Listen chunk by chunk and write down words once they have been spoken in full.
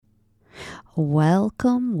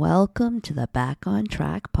Welcome to the Back on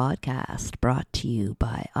Track podcast, brought to you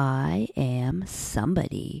by I Am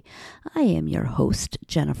Somebody. I am your host,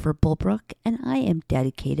 Jennifer Bulbrook, and I am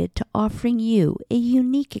dedicated to offering you a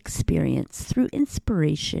unique experience through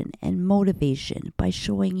inspiration and motivation by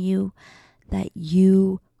showing you that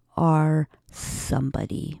you are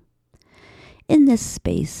somebody. In this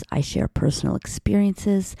space, I share personal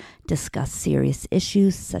experiences, discuss serious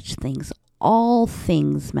issues, all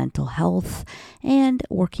things mental health, and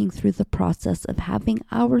working through the process of having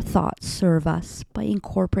our thoughts serve us by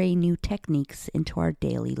incorporating new techniques into our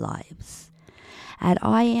daily lives. At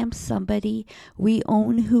I Am Somebody, we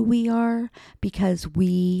own who we are because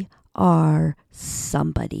we are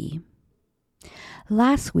somebody.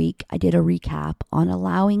 Last week, I did a recap on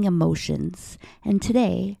allowing emotions, and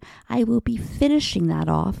today I will be finishing that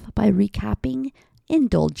off by recapping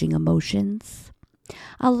indulging emotions.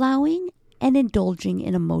 Allowing and indulging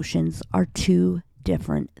in emotions are two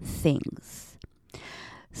different things.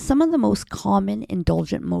 Some of the most common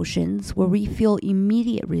indulgent emotions where we feel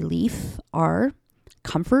immediate relief are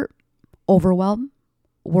comfort, overwhelm,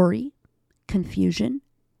 worry, confusion,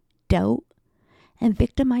 doubt, and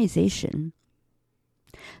victimization.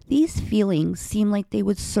 These feelings seem like they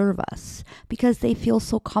would serve us because they feel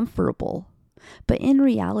so comfortable. But in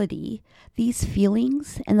reality, these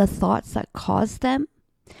feelings and the thoughts that cause them,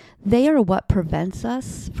 they are what prevents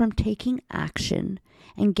us from taking action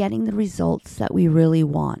and getting the results that we really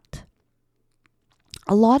want.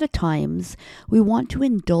 A lot of times, we want to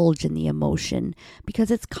indulge in the emotion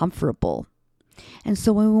because it's comfortable. And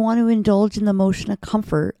so when we want to indulge in the emotion of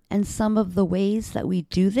comfort, and some of the ways that we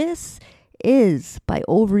do this is by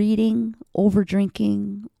overeating,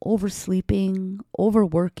 overdrinking, oversleeping,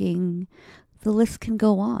 overworking. The list can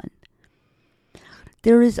go on.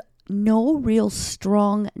 There is no real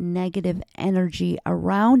strong negative energy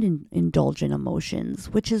around indulgent emotions,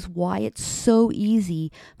 which is why it's so easy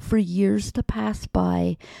for years to pass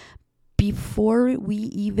by before we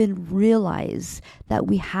even realize that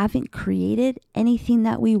we haven't created anything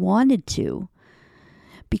that we wanted to,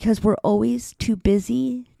 because we're always too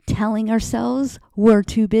busy telling ourselves we're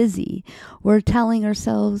too busy. We're telling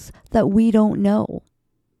ourselves that we don't know.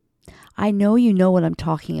 I know you know what I'm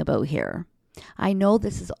talking about here. I know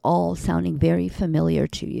this is all sounding very familiar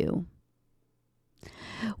to you.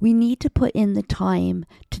 We need to put in the time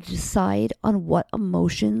to decide on what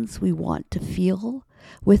emotions we want to feel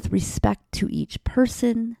with respect to each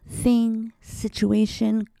person, thing,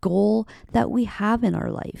 situation, goal that we have in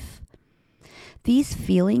our life. These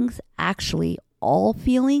feelings, actually all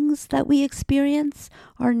feelings that we experience,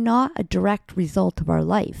 are not a direct result of our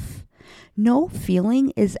life. No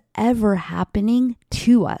feeling is ever happening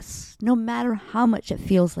to us, no matter how much it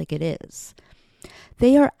feels like it is.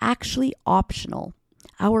 They are actually optional.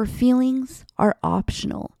 Our feelings are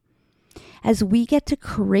optional. As we get to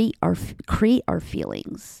create our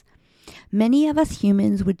feelings, many of us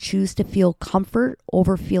humans would choose to feel comfort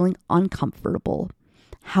over feeling uncomfortable.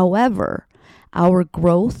 However, our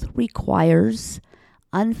growth requires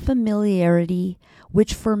unfamiliarity,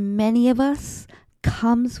 which for many of us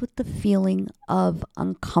comes with the feeling of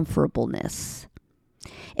uncomfortableness.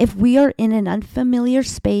 If we are in an unfamiliar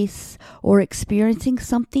space or experiencing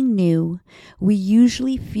something new, we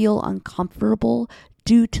usually feel uncomfortable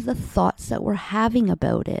due to the thoughts that we're having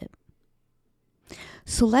about it.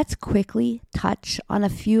 So let's quickly touch on a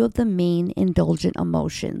few of the main indulgent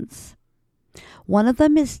emotions. One of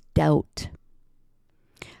them is doubt.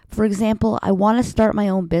 For example, I want to start my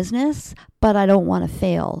own business, but I don't want to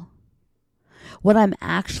fail. What I'm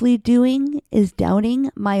actually doing is doubting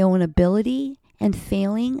my own ability and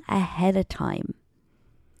failing ahead of time.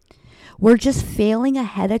 We're just failing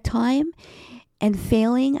ahead of time and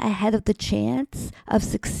failing ahead of the chance of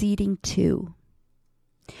succeeding too.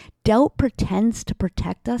 Doubt pretends to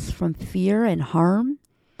protect us from fear and harm,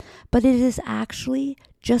 but it is actually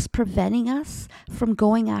just preventing us from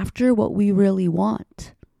going after what we really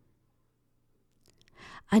want.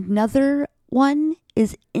 Another one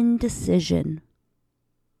is indecision.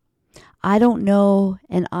 I don't know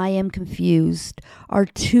and I am confused are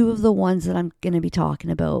two of the ones that I'm going to be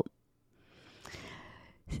talking about.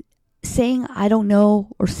 Saying I don't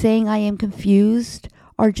know or saying I am confused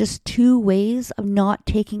are just two ways of not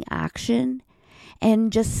taking action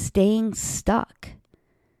and just staying stuck.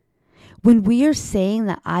 When we are saying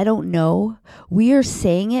that I don't know, we are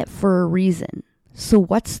saying it for a reason. So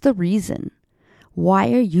what's the reason?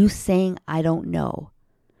 Why are you saying I don't know?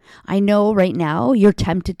 I know right now you're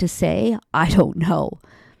tempted to say, I don't know.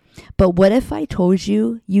 But what if I told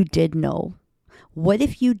you you did know? What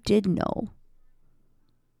if you did know?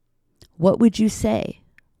 What would you say?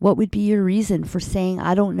 What would be your reason for saying,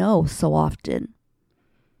 I don't know, so often?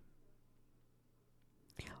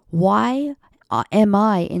 Why am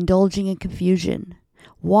I indulging in confusion?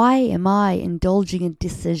 Why am I indulging in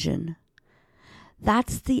decision?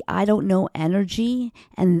 That's the I don't know energy,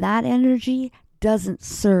 and that energy doesn't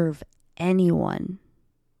serve anyone.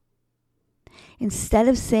 Instead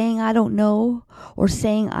of saying I don't know or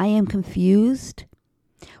saying I am confused,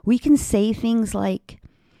 we can say things like,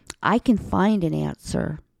 I can find an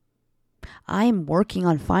answer. I am working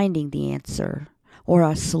on finding the answer or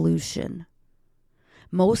a solution.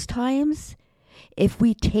 Most times, if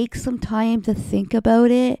we take some time to think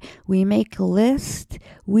about it, we make a list,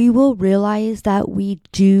 we will realize that we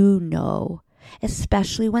do know,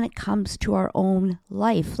 especially when it comes to our own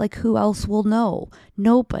life. Like, who else will know?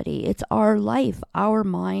 Nobody. It's our life, our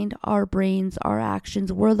mind, our brains, our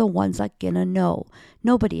actions. We're the ones that gonna know.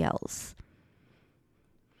 Nobody else.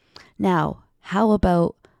 Now, how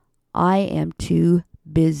about I am too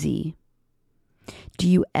busy? Do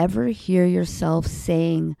you ever hear yourself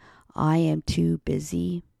saying, I am too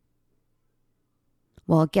busy?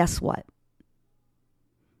 Well, guess what?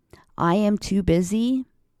 I am too busy.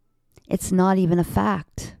 It's not even a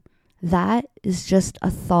fact. That is just a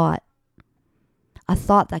thought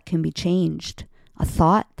that can be changed, a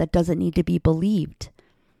thought that doesn't need to be believed.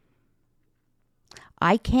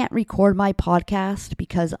 I can't record my podcast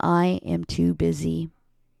because I am too busy.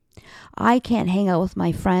 I can't hang out with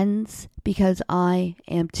my friends because I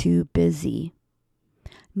am too busy.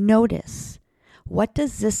 Notice, what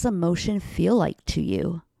does this emotion feel like to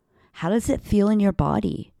you? How does it feel in your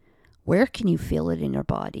body? Where can you feel it in your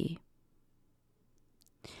body?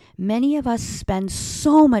 Many of us spend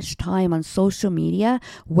so much time on social media,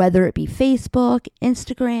 whether it be Facebook,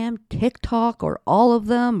 Instagram, TikTok, or all of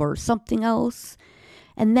them, or something else.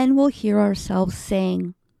 And then we'll hear ourselves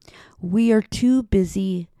saying, we are too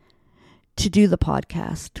busy to do the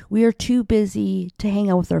podcast. We are too busy to hang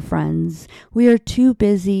out with our friends. We are too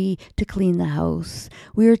busy to clean the house.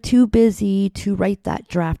 We are too busy to write that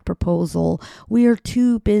draft proposal. We are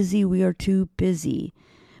too busy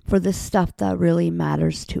for the stuff that really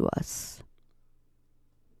matters to us.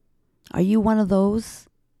 Are you one of those?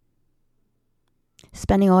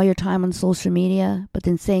 Spending all your time on social media, but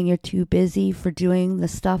then saying you're too busy for doing the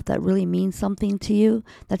stuff that really means something to you,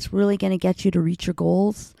 that's really going to get you to reach your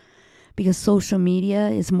goals? Because social media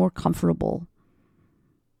is more comfortable.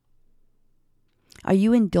 Are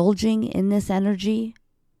you indulging in this energy?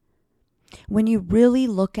 When you really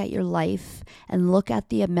look at your life and look at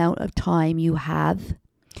the amount of time you have,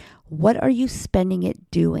 what are you spending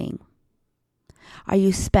it doing? Are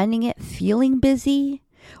you spending it feeling busy,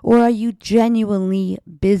 or are you genuinely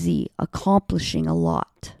busy accomplishing a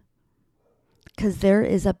lot? Because there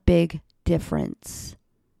is a big difference.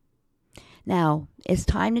 Now, it's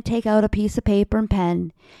time to take out a piece of paper and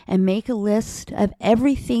pen and make a list of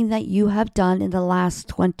everything that you have done in the last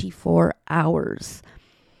 24 hours.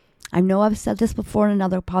 I know I've said this before in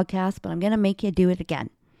another podcast, but I'm going to make you do it again.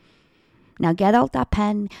 Now get out that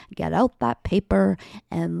pen, get out that paper,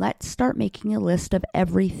 and let's start making a list of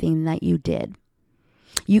everything that you did.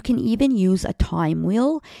 You can even use a time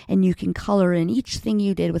wheel, and you can color in each thing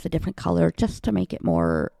you did with a different color just to make it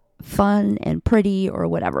more fun and pretty or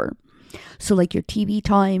whatever. So like your TV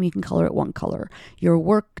time, you can color it one color. Your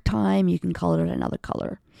work time, you can color it another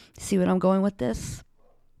color. See what I'm going with this?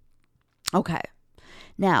 Okay.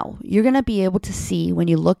 Now, you're going to be able to see when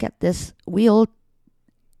you look at this wheel,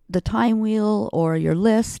 the time wheel or your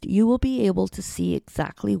list, you will be able to see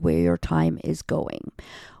exactly where your time is going,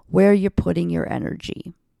 where you're putting your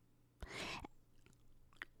energy.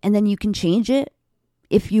 And then you can change it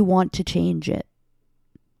if you want to change it.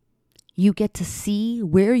 You get to see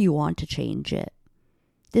where you want to change it.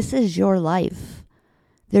 This is your life.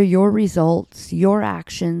 They're your results, your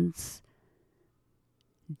actions.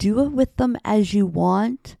 Do it with them as you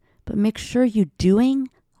want, but make sure you're doing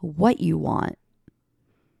what you want.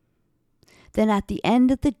 Then at the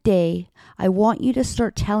end of the day, I want you to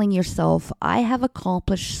start telling yourself, I have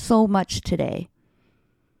accomplished so much today.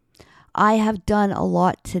 I have done a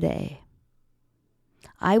lot today.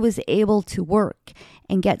 I was able to work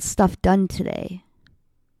and get stuff done today.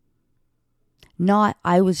 Not,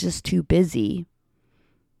 I was just too busy.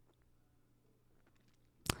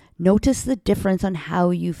 Notice the difference on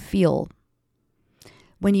how you feel.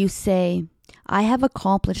 When you say, I have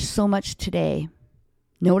accomplished so much today.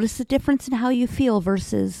 Notice the difference in how you feel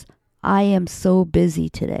versus, I am so busy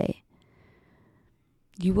today.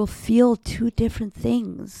 You will feel two different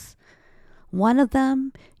things. One of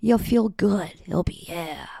them, you'll feel good. It'll be,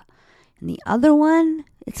 yeah. And the other one,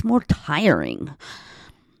 it's more tiring.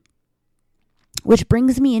 Which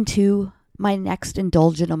brings me into my next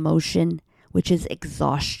indulgent emotion, which is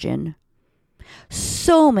exhaustion.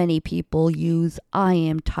 So many people use "I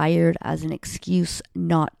am tired" as an excuse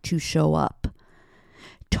not to show up,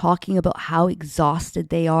 talking about how exhausted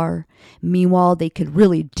they are. Meanwhile, they could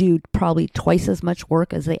really do probably twice as much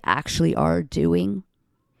work as they actually are doing.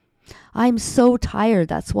 "I'm so tired.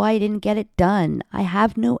 That's why I didn't get it done. I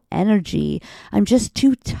have no energy. I'm just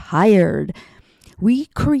too tired." We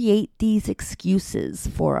create these excuses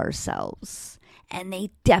for ourselves, and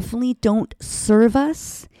they definitely don't serve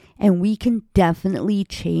us, and we can definitely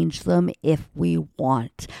change them if we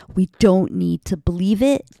want. We don't need to believe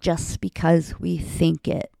it just because we think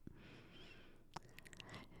it.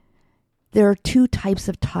 There are two types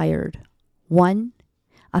of tired. One,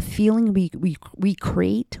 a feeling we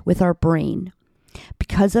create with our brain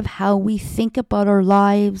because of how we think about our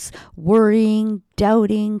lives, worrying,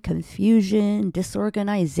 doubting, confusion,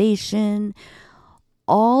 disorganization.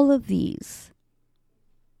 All of these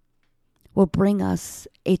will bring us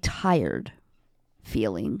a tired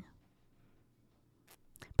feeling.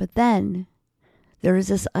 But then there is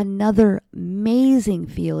this another amazing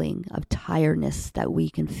feeling of tiredness that we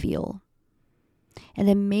can feel. An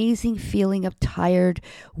amazing feeling of tired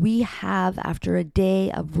we have after a day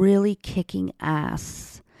of really kicking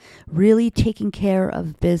ass, really taking care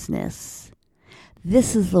of business.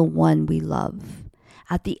 This is the one we love.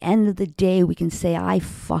 At the end of the day, we can say, "I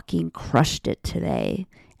fucking crushed it today,"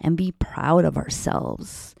 and be proud of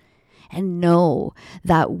ourselves and know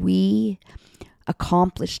that we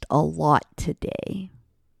accomplished a lot today.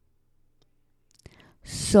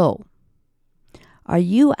 So, are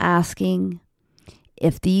you asking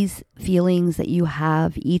if these feelings that you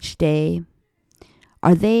have each day,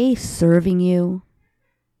 are they serving you?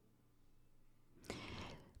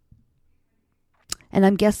 And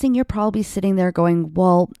I'm guessing you're probably sitting there going,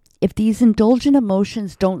 well, if these indulgent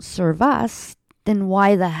emotions don't serve us, then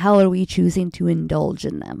why the hell are we choosing to indulge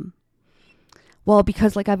in them? Well,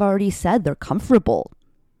 because like I've already said, they're comfortable.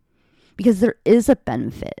 Because there is a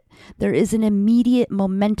benefit. There is an immediate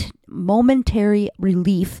momentary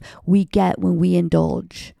relief we get when we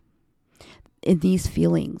indulge in these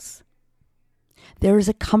feelings. There is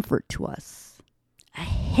a comfort to us, a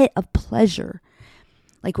hit of pleasure.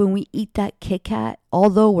 Like when we eat that Kit Kat,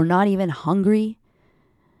 although we're not even hungry.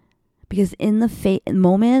 Because in the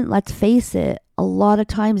moment, let's face it, a lot of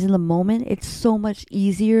times in the moment, it's so much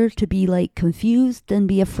easier to be like confused than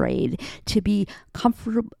be afraid, to be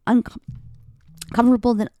comfortable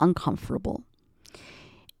than uncomfortable.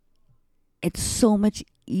 It's so much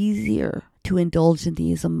easier to indulge in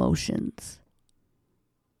these emotions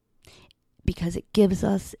because it gives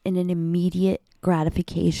us an immediate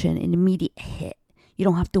gratification, an immediate hit. You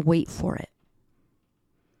don't have to wait for it.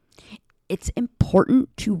 It's important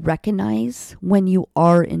to recognize when you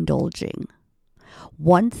are indulging.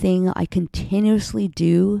 One thing I continuously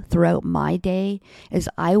do throughout my day is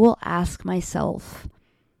I will ask myself,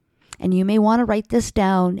 and you may want to write this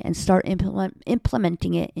down and start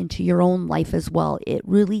implementing it into your own life as well. It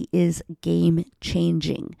really is game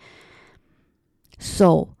changing.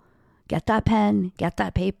 So get that pen, get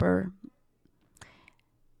that paper.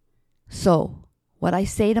 So what I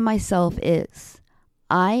say to myself is,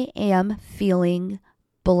 I am feeling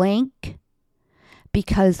blank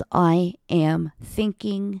because I am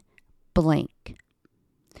thinking blank.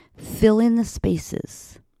 Fill in the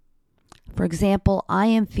spaces. For example, I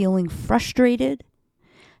am feeling frustrated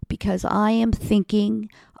because I am thinking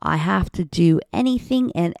I have to do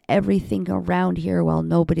anything and everything around here while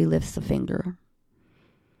nobody lifts a finger.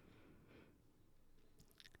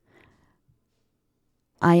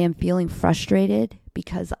 I am feeling frustrated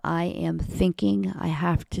because I am thinking I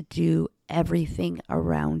have to do everything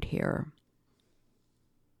around here.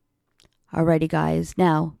 Alrighty, guys.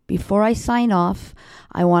 Now, before I sign off,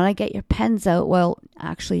 I want to get your pens out. Well,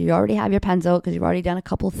 actually, you already have your pens out because you've already done a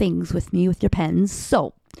couple things with me with your pens.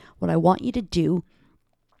 So, what I want you to do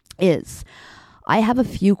is, I have a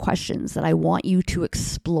few questions that I want you to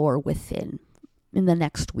explore within in the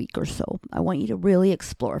next week or so. I want you to really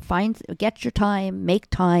explore. Get your time, make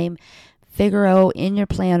time, figure out in your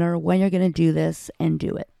planner when you're going to do this and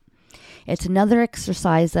do it. It's another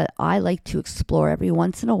exercise that I like to explore every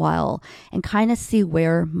once in a while and kind of see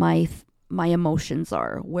where my emotions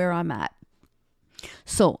are, where I'm at.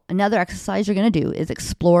 So another exercise you're going to do is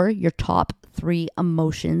explore your top 3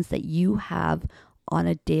 emotions that you have on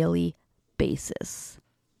a daily basis.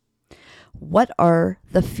 What are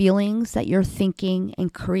the feelings that you're thinking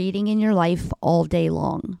and creating in your life all day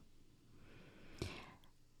long?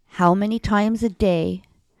 How many times a day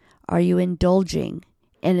are you indulging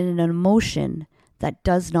in an emotion that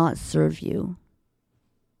does not serve you?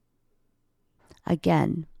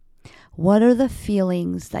 Again, what are the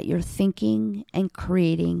feelings that you're thinking and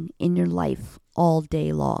creating in your life all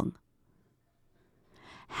day long?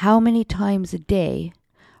 How many times a day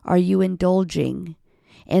are you indulging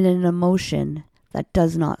in an emotion that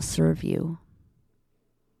does not serve you?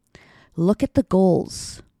 Look at the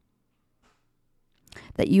goals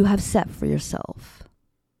that you have set for yourself.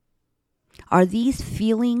 Are these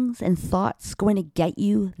feelings and thoughts going to get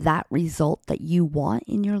you that result that you want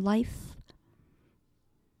in your life?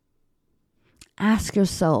 Ask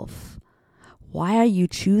yourself, why are you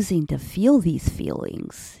choosing to feel these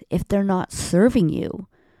feelings if they're not serving you?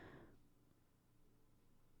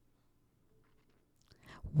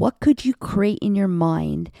 What could you create in your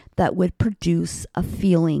mind that would produce a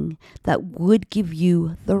feeling that would give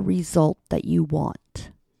you the result that you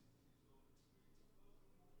want?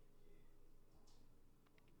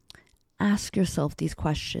 Ask yourself these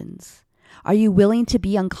questions. Are you willing to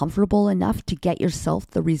be uncomfortable enough to get yourself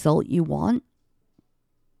the result you want?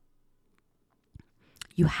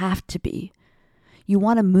 You have to be. You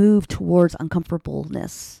want to move towards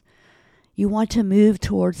uncomfortableness. You want to move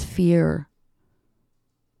towards fear.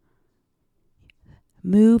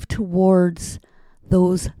 Move towards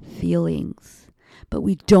those feelings. But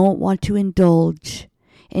we don't want to indulge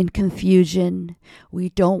in confusion. We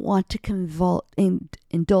don't want to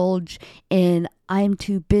indulge in I'm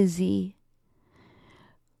too busy.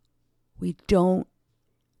 We don't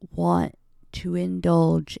want to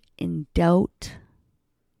indulge in doubt.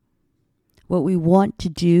 What we want to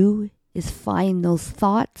do is find those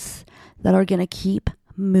thoughts that are going to keep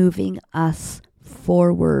moving us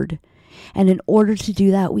forward. And in order to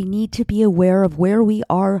do that, we need to be aware of where we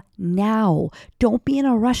are now. Don't be in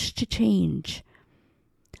a rush to change.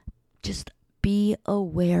 Just be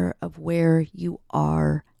aware of where you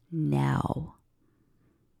are now.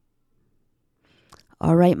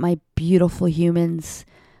 All right, my beautiful humans,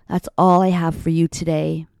 that's all I have for you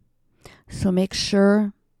today. So make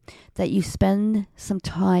sure that you spend some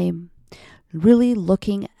time really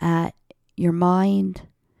looking at your mind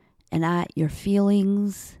and at your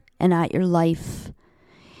feelings and at your life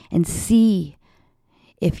and see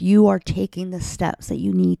if you are taking the steps that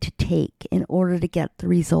you need to take in order to get the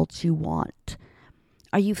results you want.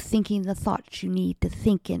 Are you thinking the thoughts you need to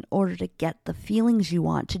think in order to get the feelings you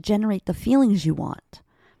want, to generate the feelings you want?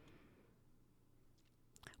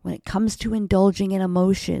 When it comes to indulging in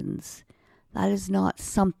emotions, that is not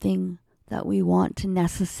something that we want to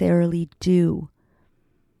necessarily do.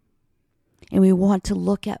 And we want to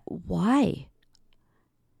look at why.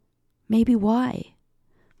 Maybe why?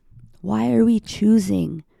 Why are we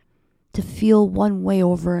choosing to feel one way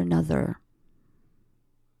over another?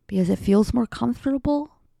 Because it feels more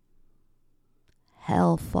comfortable?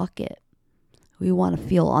 Hell, fuck it. We want to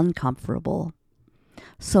feel uncomfortable.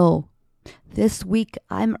 So, this week,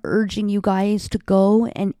 I'm urging you guys to go,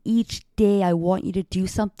 and each day I want you to do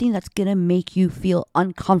something that's going to make you feel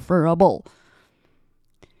uncomfortable.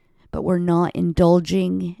 But we're not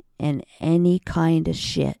indulging in any kind of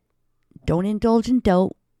shit. Don't indulge in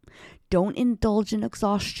doubt. Don't indulge in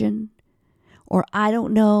exhaustion. Or I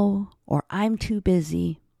don't know. Or I'm too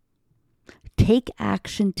busy. Take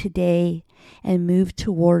action today and move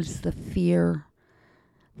towards the fear,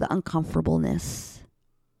 the uncomfortableness.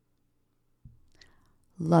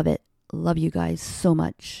 Love it. Love you guys so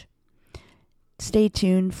much. Stay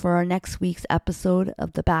tuned for our next week's episode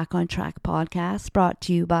of the Back on Track podcast, brought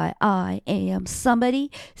to you by I Am Somebody.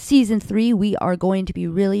 Season 3, we are going to be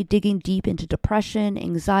really digging deep into depression,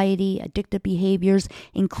 anxiety, addictive behaviors,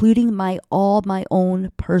 including my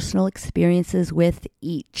own personal experiences with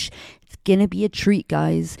each. It's going to be a treat,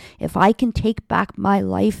 guys. If I can take back my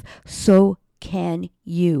life, so can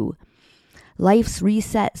you. Life's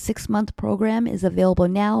Reset 6-month program is available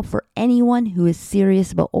now for anyone who is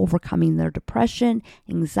serious about overcoming their depression,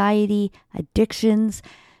 anxiety, addictions,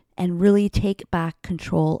 and really take back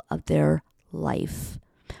control of their life.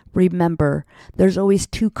 Remember, there's always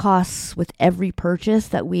 2 costs with every purchase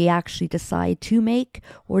that we actually decide to make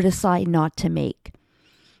or decide not to make.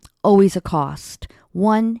 Always a cost.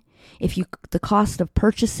 One, the cost of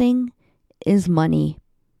purchasing is money.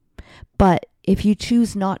 But if you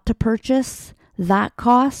choose not to purchase, that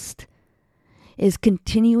cost is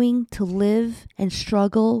continuing to live and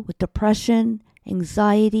struggle with depression,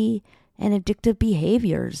 anxiety, and addictive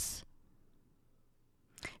behaviors.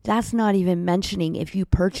 That's not even mentioning if you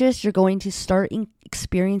purchase, you're going to start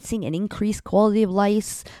experiencing an increased quality of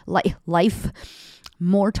life,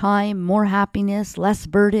 more time, more happiness, less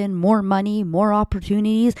burden, more money, more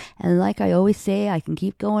opportunities. And like I always say, I can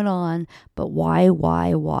keep going on, but why?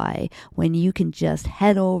 When you can just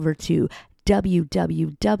head over to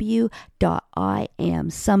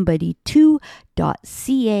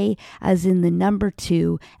www.iamsomebody2.ca, as in the number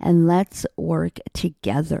 2, and let's work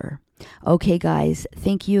together. Okay, guys,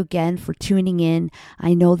 thank you again for tuning in.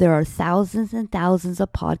 I know there are thousands and thousands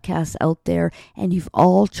of podcasts out there, and you've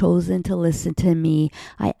all chosen to listen to me.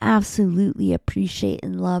 I absolutely appreciate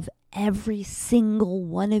and love every single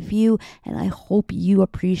one of you, and I hope you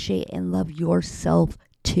appreciate and love yourself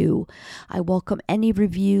too. I welcome any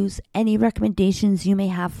reviews, any recommendations you may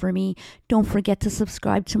have for me. Don't forget to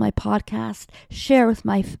subscribe to my podcast, share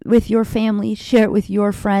with your family, share it with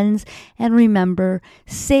your friends, and remember,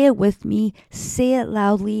 say it with me, say it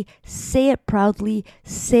loudly, say it proudly,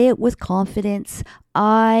 say it with confidence.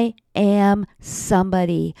 I am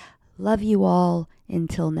somebody. Love you all.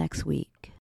 Until next week.